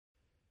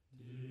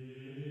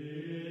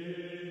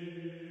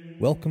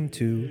Welcome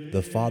to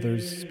The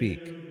Fathers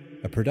Speak,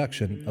 a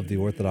production of the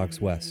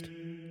Orthodox West.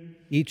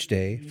 Each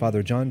day,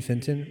 Father John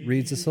Fenton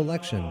reads a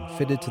selection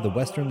fitted to the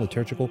Western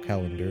liturgical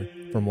calendar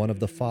from one of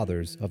the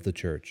Fathers of the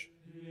Church.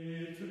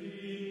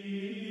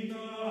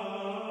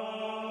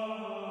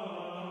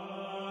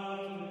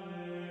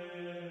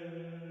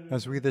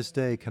 As we this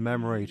day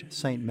commemorate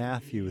St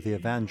Matthew, the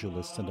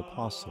evangelist and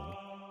apostle,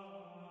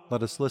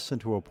 let us listen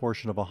to a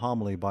portion of a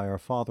homily by our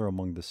Father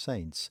among the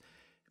saints,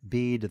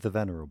 Bede the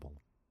Venerable.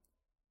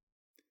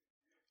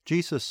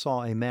 Jesus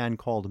saw a man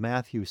called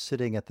Matthew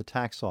sitting at the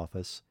tax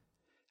office,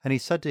 and he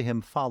said to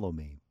him, "Follow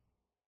me."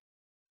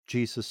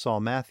 Jesus saw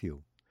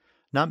Matthew,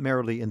 not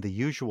merely in the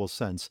usual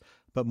sense,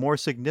 but more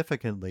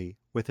significantly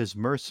with his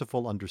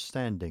merciful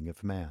understanding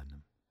of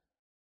man.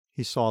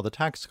 He saw the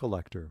tax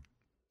collector,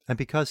 and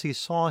because he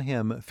saw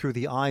him through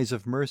the eyes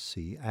of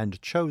mercy and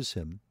chose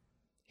him,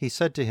 he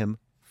said to him,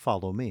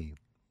 "Follow me."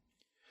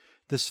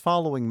 This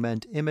following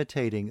meant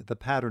imitating the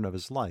pattern of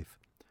his life,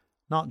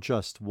 not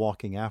just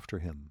walking after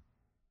him.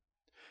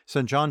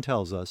 St. John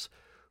tells us,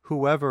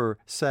 whoever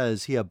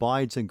says he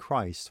abides in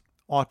Christ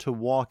ought to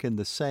walk in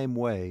the same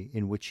way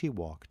in which he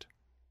walked.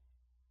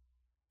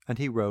 And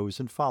he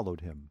rose and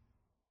followed him.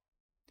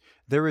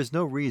 There is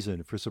no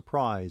reason for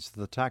surprise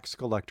that the tax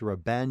collector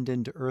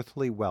abandoned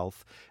earthly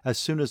wealth as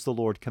soon as the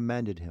Lord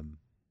commanded him.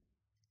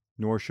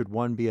 Nor should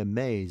one be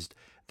amazed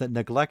that,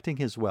 neglecting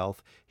his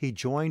wealth, he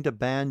joined a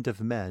band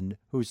of men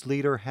whose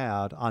leader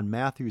had, on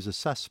Matthew's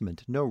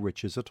assessment, no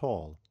riches at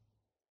all.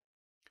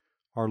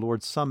 Our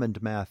Lord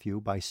summoned Matthew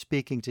by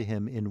speaking to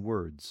him in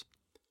words.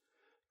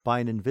 By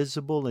an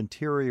invisible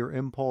interior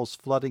impulse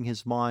flooding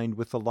his mind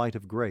with the light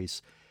of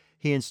grace,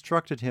 he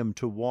instructed him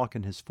to walk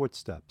in his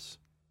footsteps.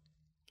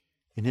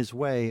 In his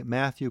way,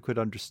 Matthew could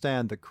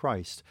understand that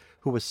Christ,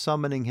 who was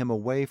summoning him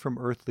away from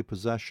earthly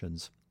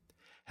possessions,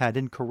 had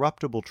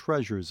incorruptible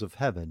treasures of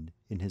heaven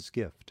in his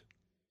gift.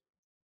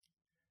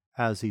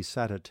 As he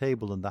sat at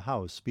table in the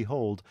house,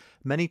 behold,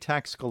 many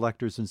tax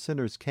collectors and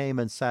sinners came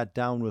and sat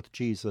down with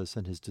Jesus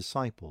and his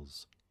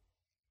disciples.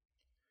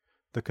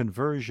 The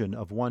conversion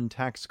of one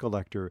tax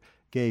collector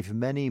gave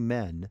many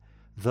men,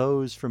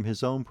 those from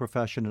his own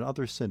profession and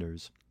other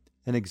sinners,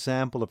 an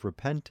example of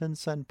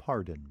repentance and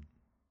pardon.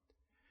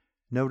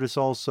 Notice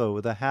also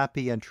the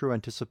happy and true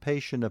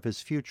anticipation of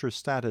his future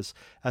status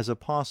as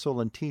apostle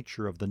and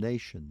teacher of the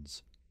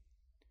nations.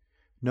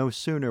 No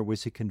sooner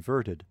was he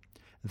converted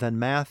than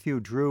Matthew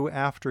drew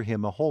after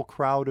him a whole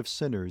crowd of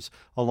sinners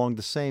along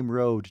the same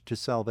road to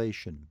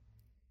salvation.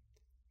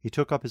 He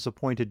took up his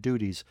appointed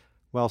duties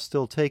while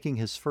still taking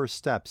his first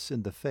steps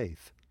in the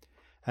faith,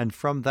 and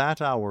from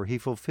that hour he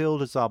fulfilled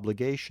his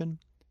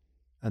obligation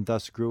and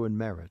thus grew in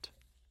merit.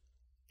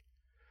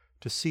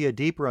 To see a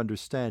deeper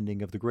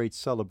understanding of the great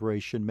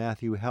celebration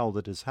Matthew held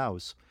at his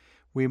house,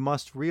 we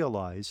must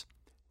realize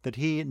that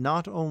he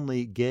not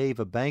only gave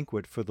a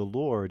banquet for the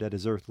Lord at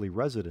his earthly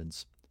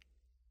residence,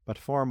 but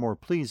far more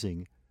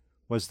pleasing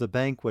was the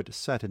banquet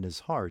set in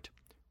his heart,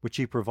 which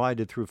he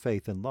provided through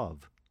faith and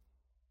love.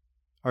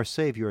 Our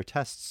Savior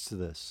attests to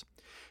this.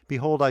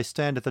 "Behold, I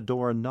stand at the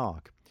door and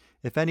knock.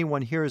 If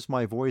anyone hears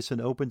my voice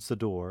and opens the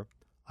door,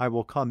 I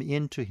will come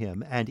in to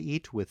him and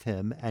eat with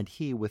him, and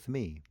he with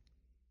me."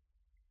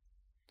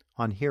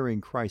 On hearing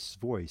Christ's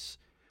voice,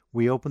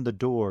 we open the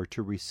door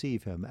to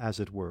receive him, as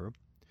it were,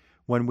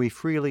 when we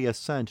freely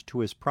assent to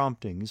his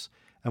promptings,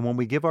 and when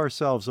we give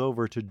ourselves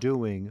over to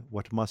doing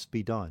what must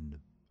be done.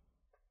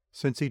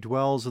 Since he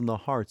dwells in the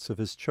hearts of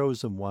his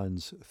chosen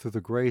ones through the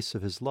grace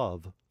of his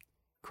love,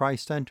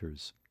 Christ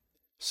enters,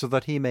 so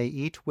that he may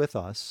eat with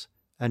us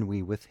and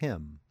we with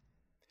him.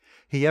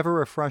 He ever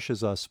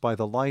refreshes us by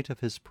the light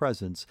of his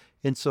presence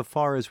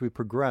insofar as we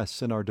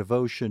progress in our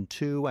devotion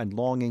to and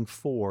longing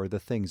for the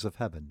things of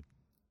heaven.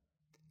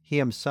 He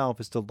himself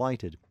is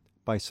delighted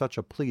by such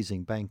a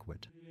pleasing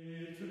banquet.